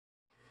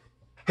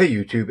Hey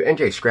YouTube,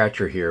 NJ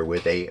Scratcher here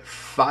with a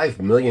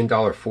 $5 million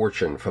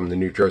fortune from the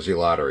New Jersey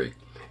Lottery.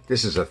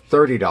 This is a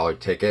 $30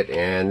 ticket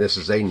and this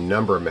is a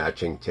number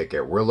matching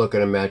ticket. We're looking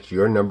to match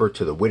your number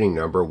to the winning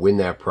number, win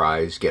that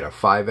prize, get a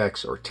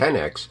 5x or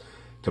 10x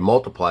to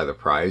multiply the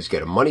prize,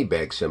 get a money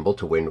bag symbol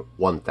to win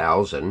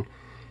 1,000,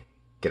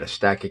 get a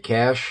stack of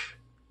cash,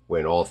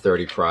 win all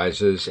 30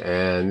 prizes,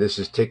 and this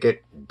is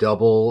ticket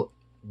 008.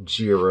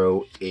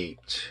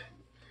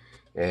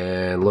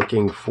 And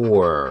looking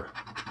for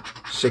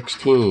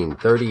 16,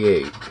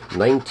 38,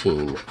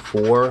 19,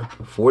 4,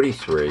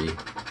 43,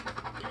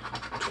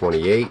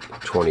 28,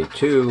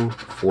 22,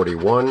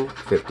 41,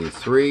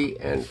 53,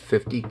 and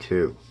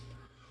 52.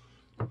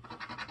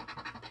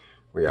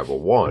 We have a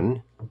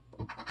 1,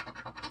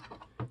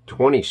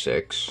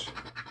 26,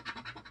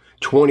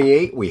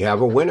 28, we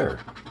have a winner,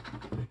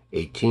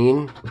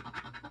 18,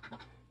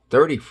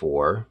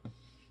 34,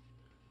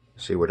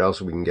 see what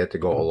else we can get to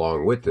go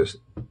along with this,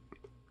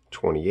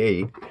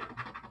 28,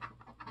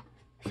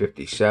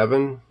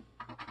 57,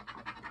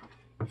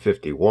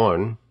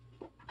 51,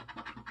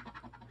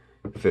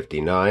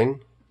 59,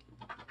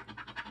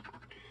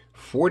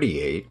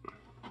 48,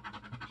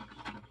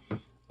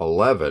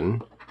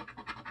 11,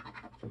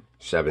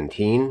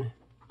 17,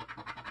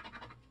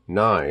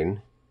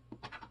 9,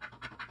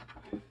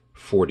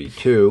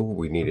 42.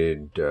 We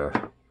needed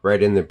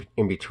right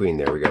in between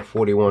there. We got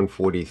 41,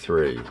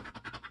 43,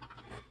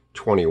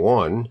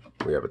 21.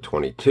 We have a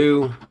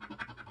 22,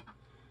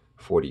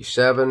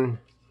 47.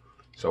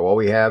 So all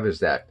we have is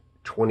that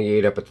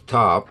 28 up at the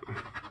top,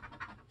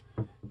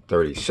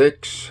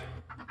 36,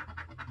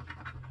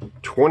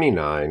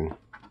 29,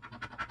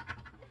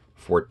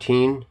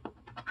 14,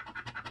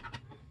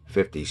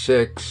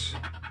 56,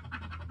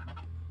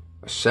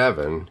 a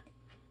 7,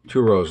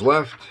 2 rows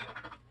left,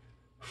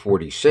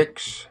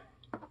 46,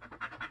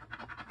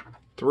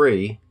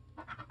 3,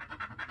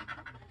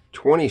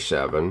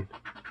 27,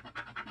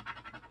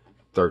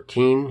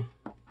 13,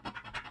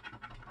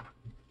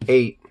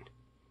 8,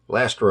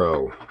 last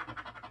row,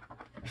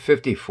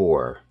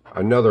 54,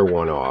 another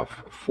one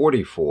off,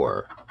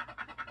 44,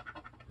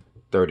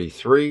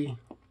 33,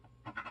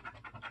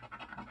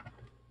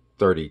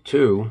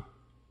 32,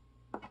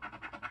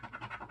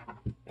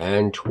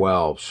 and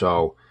 12.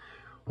 So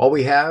all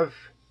we have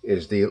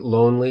is the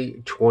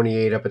lonely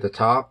 28 up at the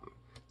top.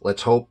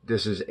 Let's hope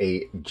this is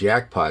a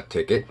jackpot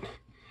ticket.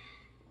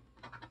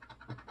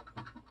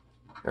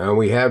 And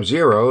we have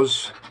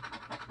zeros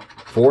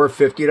for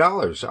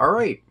 $50. All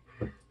right.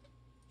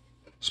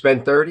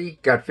 Spent 30,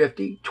 got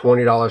 50,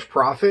 $20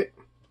 profit.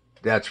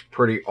 That's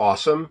pretty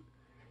awesome.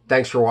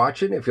 Thanks for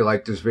watching. If you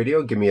liked this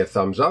video, give me a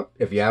thumbs up.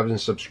 If you haven't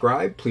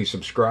subscribed, please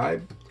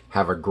subscribe.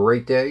 Have a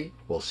great day.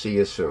 We'll see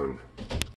you soon.